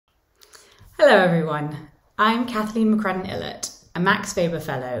Hello everyone, I'm Kathleen McCrudden-Illert, a Max Weber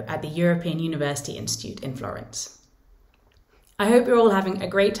Fellow at the European University Institute in Florence. I hope you're all having a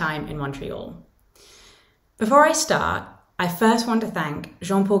great time in Montreal. Before I start, I first want to thank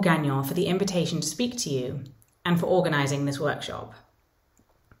Jean-Paul Gagnon for the invitation to speak to you and for organising this workshop.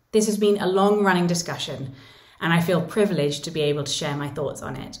 This has been a long-running discussion and I feel privileged to be able to share my thoughts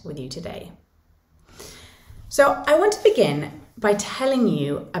on it with you today. So I want to begin by telling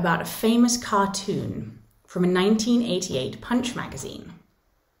you about a famous cartoon from a 1988 Punch magazine.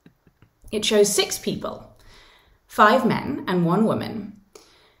 It shows 6 people, 5 men and 1 woman,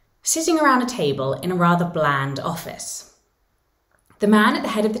 sitting around a table in a rather bland office. The man at the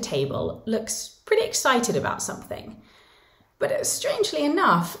head of the table looks pretty excited about something, but strangely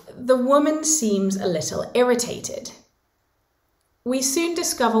enough, the woman seems a little irritated. We soon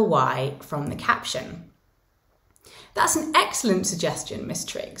discover why from the caption. "That's an excellent suggestion, Miss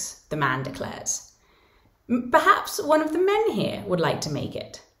Triggs," the man declares. "Perhaps one of the men here would like to make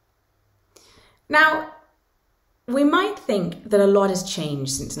it." Now, we might think that a lot has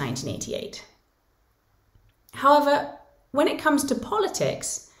changed since 1988. However, when it comes to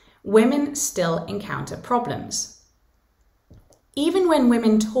politics, women still encounter problems. Even when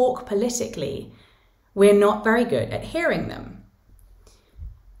women talk politically, we're not very good at hearing them.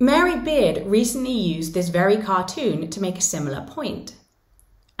 Mary Beard recently used this very cartoon to make a similar point.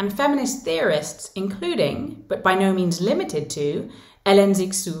 And feminist theorists, including, but by no means limited to, Ellen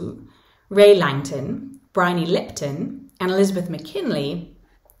Zixou, Ray Langton, Bryony Lipton, and Elizabeth McKinley,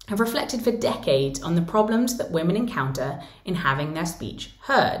 have reflected for decades on the problems that women encounter in having their speech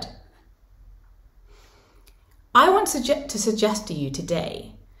heard. I want to suggest to you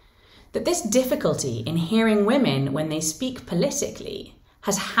today that this difficulty in hearing women when they speak politically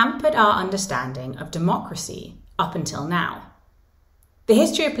has hampered our understanding of democracy up until now. The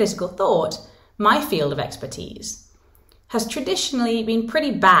history of political thought, my field of expertise, has traditionally been pretty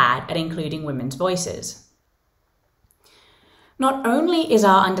bad at including women's voices. Not only is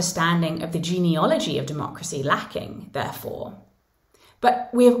our understanding of the genealogy of democracy lacking, therefore, but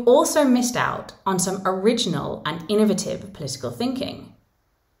we have also missed out on some original and innovative political thinking.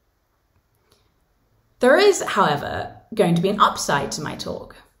 There is, however, going to be an upside to my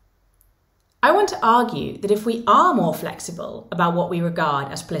talk. I want to argue that if we are more flexible about what we regard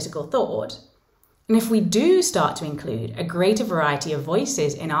as political thought, and if we do start to include a greater variety of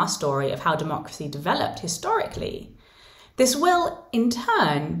voices in our story of how democracy developed historically, this will, in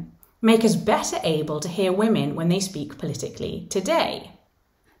turn, make us better able to hear women when they speak politically today.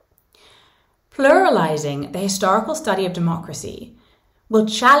 Pluralizing the historical study of democracy will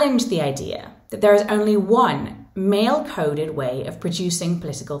challenge the idea that there is only one male-coded way of producing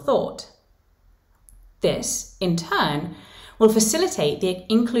political thought. This, in turn, will facilitate the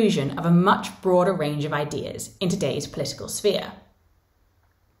inclusion of a much broader range of ideas in today's political sphere.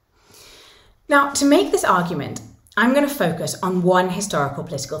 Now, to make this argument, I'm going to focus on one historical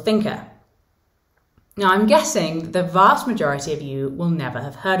political thinker. Now, I'm guessing that the vast majority of you will never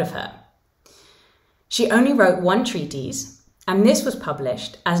have heard of her. She only wrote 1 treatise, and this was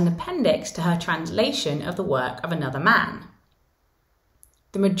published as an appendix to her translation of the work of another man.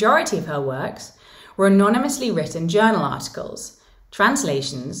 The majority of her works were anonymously written journal articles,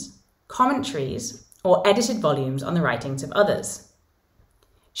 translations, commentaries, or edited volumes on the writings of others.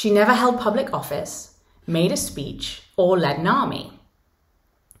 She never held public office, made a speech, or led an army.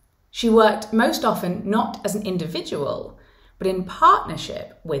 She worked most often not as an individual, but in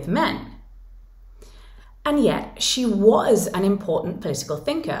partnership with men. And yet, she was an important political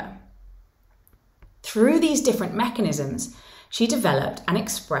thinker. Through these different mechanisms, she developed and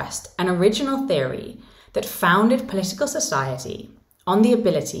expressed an original theory that founded political society on the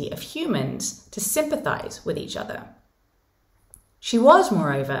ability of humans to sympathize with each other. She was,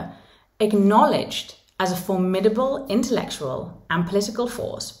 moreover, acknowledged as a formidable intellectual and political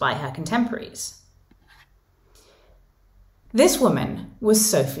force by her contemporaries. This woman was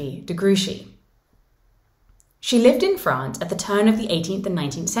Sophie de Grouchy. She lived in France at the turn of the 18th and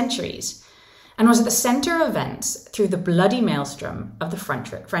 19th centuries and was at the centre of events through the bloody maelstrom of the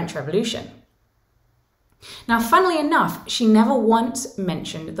French Revolution. Now, funnily enough, she never once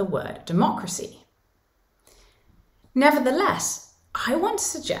mentioned the word democracy. Nevertheless, I want to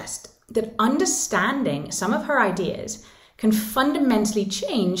suggest that understanding some of her ideas can fundamentally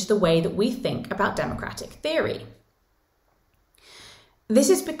change the way that we think about democratic theory. This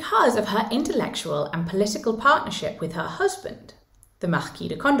is because of her intellectual and political partnership with her husband, the Marquis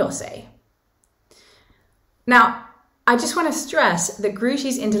de Condorcet. Now, I just want to stress that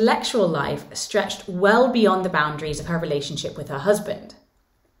Grouchy's intellectual life stretched well beyond the boundaries of her relationship with her husband.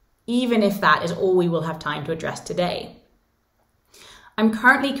 even if that is all we will have time to address today. I'm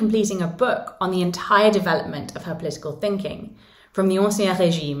currently completing a book on the entire development of her political thinking, from the Ancien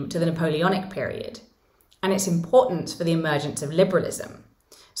Régime to the Napoleonic period, and its importance for the emergence of liberalism.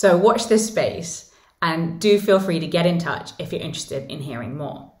 So watch this space, and do feel free to get in touch if you're interested in hearing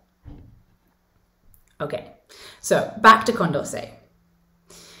more. Okay, so back to Condorcet.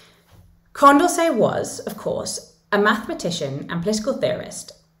 Condorcet was, of course, a mathematician and political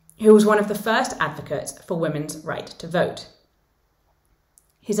theorist who was one of the first advocates for women's right to vote.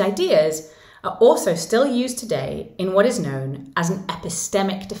 His ideas are also still used today in what is known as an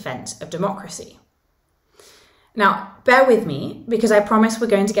epistemic defense of democracy. Now, bear with me, because I promise we're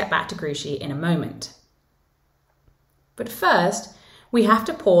going to get back to Grouchy in a moment. But first, we have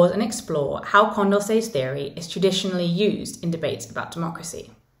to pause and explore how Condorcet's theory is traditionally used in debates about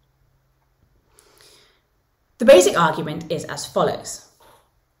democracy. The basic argument is as follows.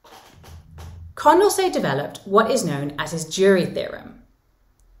 Condorcet developed what is known as his jury theorem.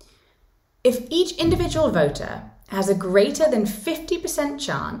 If each individual voter has a greater than 50%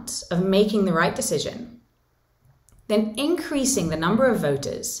 chance of making the right decision, then increasing the number of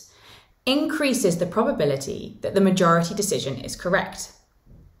voters increases the probability that the majority decision is correct.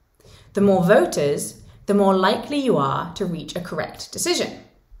 The more voters, the more likely you are to reach a correct decision.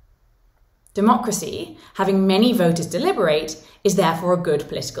 Democracy, having many voters deliberate, is therefore a good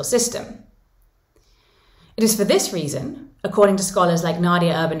political system. It is for this reason, according to scholars like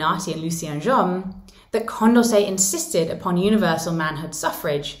Nadia Urbanati and Lucien Jaume, that Condorcet insisted upon universal manhood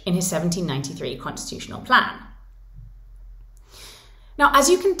suffrage in his 1793 constitutional plan. Now, as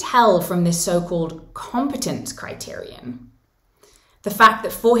you can tell from this so-called competence criterion, the fact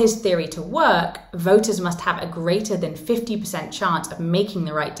that for his theory to work, voters must have a greater than 50% chance of making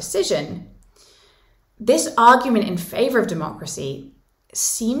the right decision, this argument in favour of democracy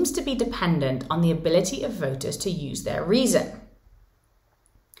seems to be dependent on the ability of voters to use their reason.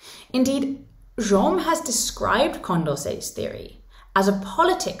 Indeed, Jaume has described Condorcet's theory as a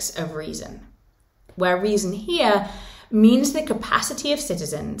politics of reason, where reason here means the capacity of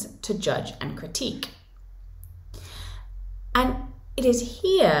citizens to judge and critique. And it is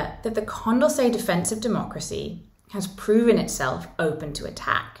here that the Condorcet defense of democracy has proven itself open to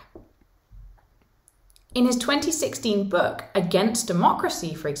attack. In his 2016 book, Against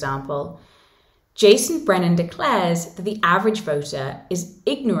Democracy, for example, Jason Brennan declares that the average voter is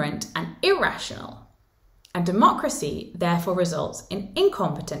ignorant and irrational, and democracy therefore results in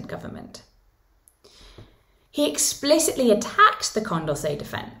incompetent government. He explicitly attacks the Condorcet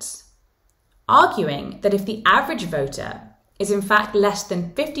defense, arguing that if the average voter is in fact less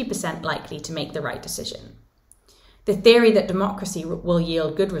than 50% likely to make the right decision, the theory that democracy will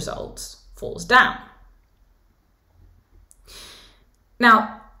yield good results falls down.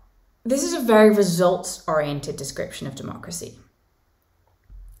 Now, this is a very results-oriented description of democracy.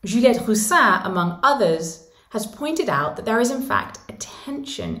 Juliette Roussin, among others, has pointed out that there is in fact a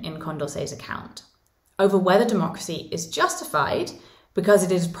tension in Condorcet's account over whether democracy is justified because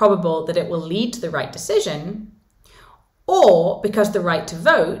it is probable that it will lead to the right decision, or because the right to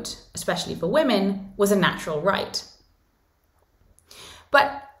vote, especially for women, was a natural right.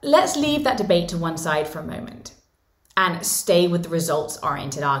 But let's leave that debate to one side for a moment and stay with the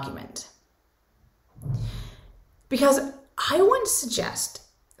results-oriented argument. Because I want to suggest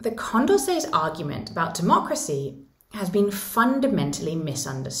that Condorcet's argument about democracy has been fundamentally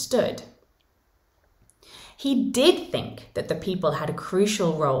misunderstood. He did think that the people had a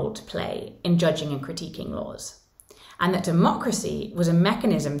crucial role to play in judging and critiquing laws, and that democracy was a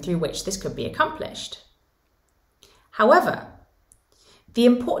mechanism through which this could be accomplished. However, the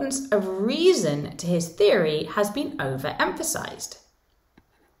importance of reason to his theory has been overemphasized.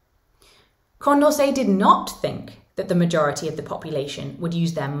 Condorcet did not think that the majority of the population would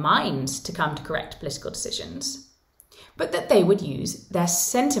use their minds to come to correct political decisions, but that they would use their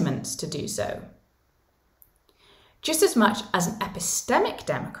sentiments to do so. Just as much as an epistemic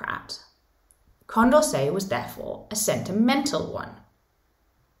democrat, Condorcet was therefore a sentimental one.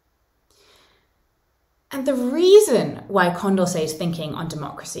 And the reason why Condorcet's thinking on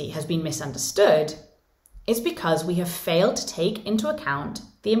democracy has been misunderstood is because we have failed to take into account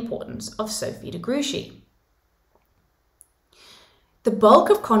the importance of Sophie de Grouchy. The bulk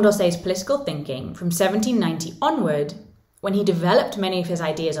of Condorcet's political thinking from 1790 onward, when he developed many of his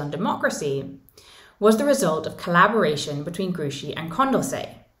ideas on democracy, was the result of collaboration between Grouchy and Condorcet.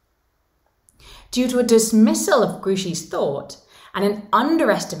 Due to a dismissal of Grouchy's thought and an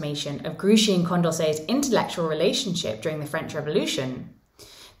underestimation of Grouchy and Condorcet's intellectual relationship during the French Revolution,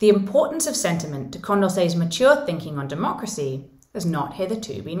 the importance of sentiment to Condorcet's mature thinking on democracy has not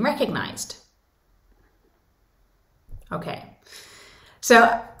hitherto been recognised. Okay,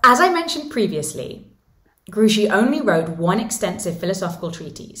 so as I mentioned previously, Grouchy only wrote one extensive philosophical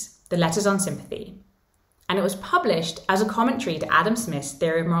treatise, The Letters on Sympathy, and it was published as a commentary to Adam Smith's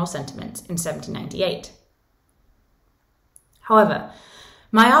Theory of Moral Sentiments in 1798. However,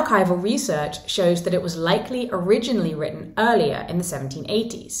 my archival research shows that it was likely originally written earlier in the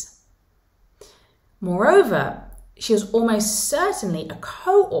 1780s. Moreover, she was almost certainly a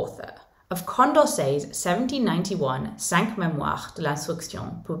co-author of Condorcet's 1791 Cinq Mémoires de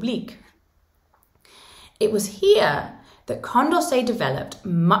l'Instruction Publique. It was here that Condorcet developed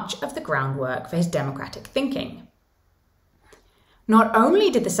much of the groundwork for his democratic thinking. Not only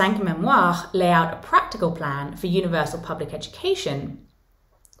did the Cinq Mémoires lay out a practical plan for universal public education,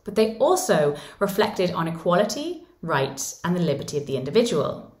 but they also reflected on equality, rights, and the liberty of the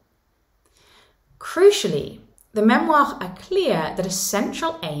individual. Crucially, the memoirs are clear that a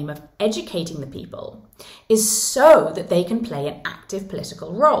central aim of educating the people is so that they can play an active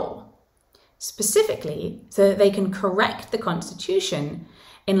political role, specifically so that they can correct the Constitution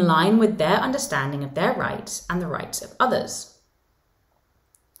in line with their understanding of their rights and the rights of others.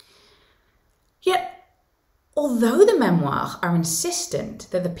 Yet, although the memoirs are insistent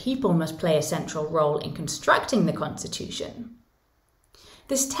that the people must play a central role in constructing the Constitution,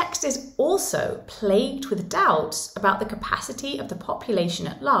 this text is also plagued with doubts about the capacity of the population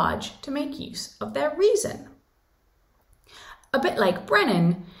at large to make use of their reason. A bit like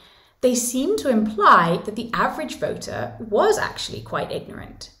Brennan, they seem to imply that the average voter was actually quite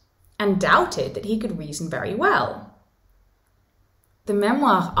ignorant and doubted that he could reason very well. The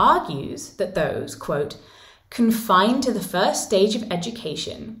memoir argues that those, quote, confined to the first stage of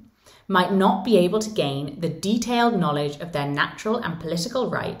education might not be able to gain the detailed knowledge of their natural and political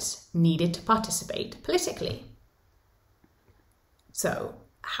rights needed to participate politically. So,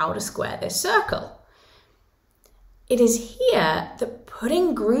 how to square this circle? It is here that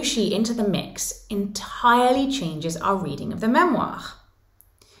putting Grouchy into the mix entirely changes our reading of the memoir.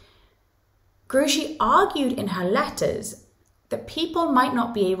 Grouchy argued in her letters that people might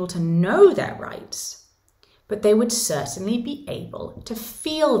not be able to know their rights, but they would certainly be able to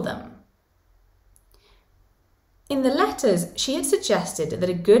feel them. In the letters, she had suggested that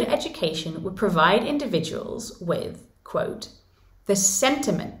a good education would provide individuals with, quote, the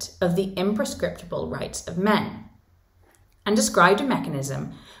sentiment of the imprescriptible rights of men, and described a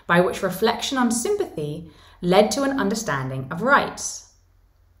mechanism by which reflection on sympathy led to an understanding of rights.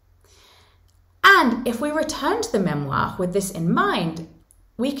 And if we return to the memoir with this in mind,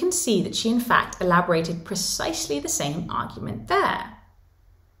 we can see that she in fact elaborated precisely the same argument there.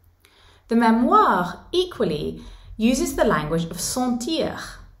 The memoir equally uses the language of sentir,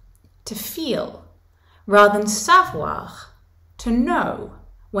 to feel, rather than savoir, to know,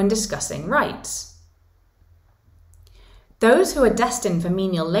 when discussing rights. Those who are destined for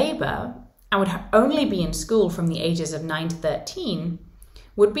menial labour and would only be in school from the ages of 9 to 13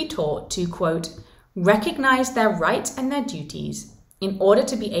 would be taught to, quote, recognise their rights and their duties in order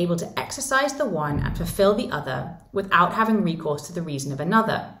to be able to exercise the one and fulfil the other without having recourse to the reason of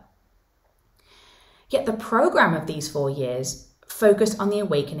another. Yet the programme of these 4 years focused on the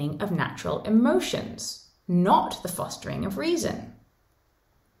awakening of natural emotions, not the fostering of reason.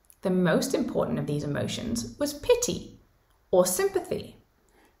 The most important of these emotions was pity, or sympathy.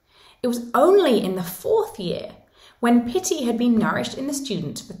 It was only in the 4th year, when pity had been nourished in the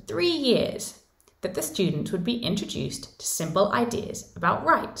students for 3 years, that the students would be introduced to simple ideas about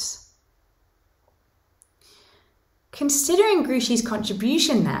rights. Considering Grouchy's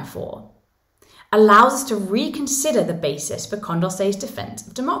contribution, therefore, allows us to reconsider the basis for Condorcet's defence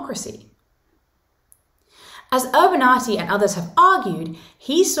of democracy. As Urbanati and others have argued,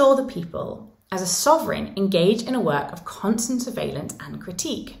 he saw the people as a sovereign engaged in a work of constant surveillance and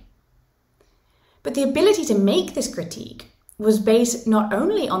critique. But the ability to make this critique was based not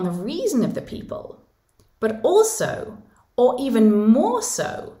only on the reason of the people, but also, or even more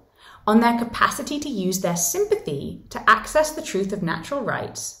so, on their capacity to use their sympathy to access the truth of natural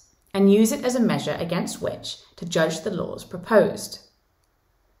rights and use it as a measure against which to judge the laws proposed.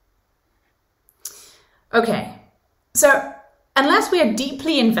 Okay, so unless we are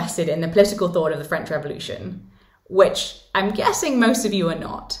deeply invested in the political thought of the French Revolution, which I'm guessing most of you are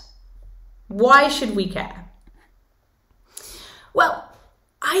not, why should we care? Well,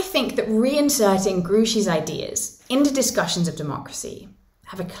 I think that reinserting Grouchy's ideas into discussions of democracy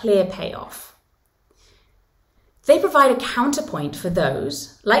have a clear payoff. They provide a counterpoint for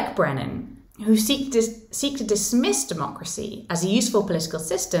those, like Brennan, who seek to dismiss democracy as a useful political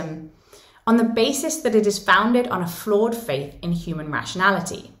system on the basis that it is founded on a flawed faith in human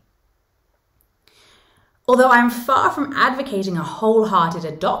rationality. Although I am far from advocating a wholehearted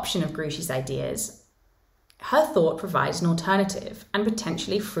adoption of Grouchy's ideas, her thought provides an alternative and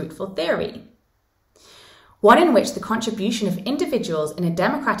potentially fruitful theory, one in which the contribution of individuals in a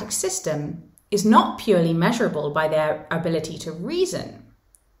democratic system is not purely measurable by their ability to reason,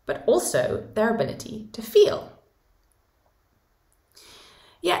 but also their ability to feel.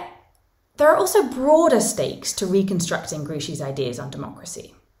 Yet, there are also broader stakes to reconstructing Grouchy's ideas on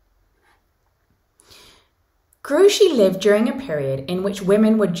democracy. Grouchy lived during a period in which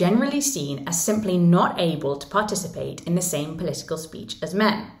women were generally seen as simply not able to participate in the same political speech as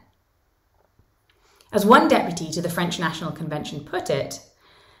men. As one deputy to the French National Convention put it,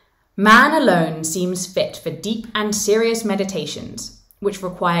 "Man alone seems fit for deep and serious meditations, which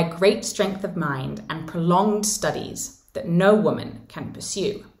require great strength of mind and prolonged studies that no woman can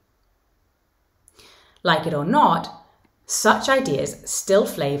pursue." Like it or not, such ideas still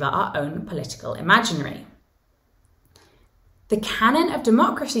flavour our own political imaginary. The canon of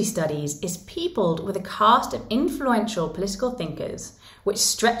democracy studies is peopled with a cast of influential political thinkers which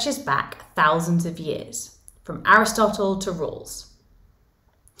stretches back thousands of years, from Aristotle to Rawls.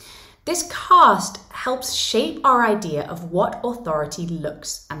 This cast helps shape our idea of what authority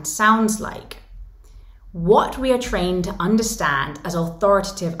looks and sounds like, what we are trained to understand as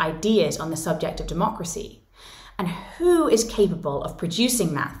authoritative ideas on the subject of democracy, and who is capable of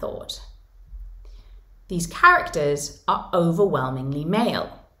producing that thought. These characters are overwhelmingly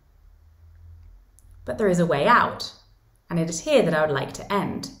male. But there is a way out, and it is here that I would like to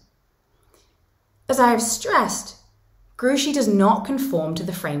end. As I have stressed, Grouchy does not conform to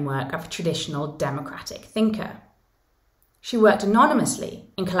the framework of a traditional democratic thinker. She worked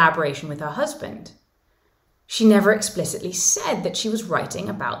anonymously in collaboration with her husband. She never explicitly said that she was writing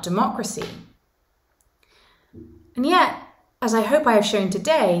about democracy. And yet, as I hope I have shown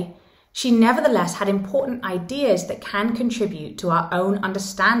today, she nevertheless had important ideas that can contribute to our own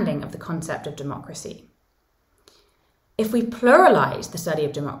understanding of the concept of democracy. If we pluralise the study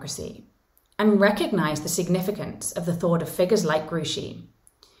of democracy and recognise the significance of the thought of figures like Grouchy,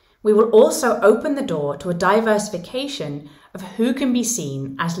 we will also open the door to a diversification of who can be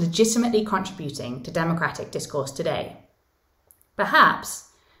seen as legitimately contributing to democratic discourse today.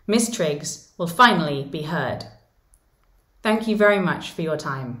 Perhaps Miss Triggs will finally be heard. Thank you very much for your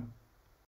time.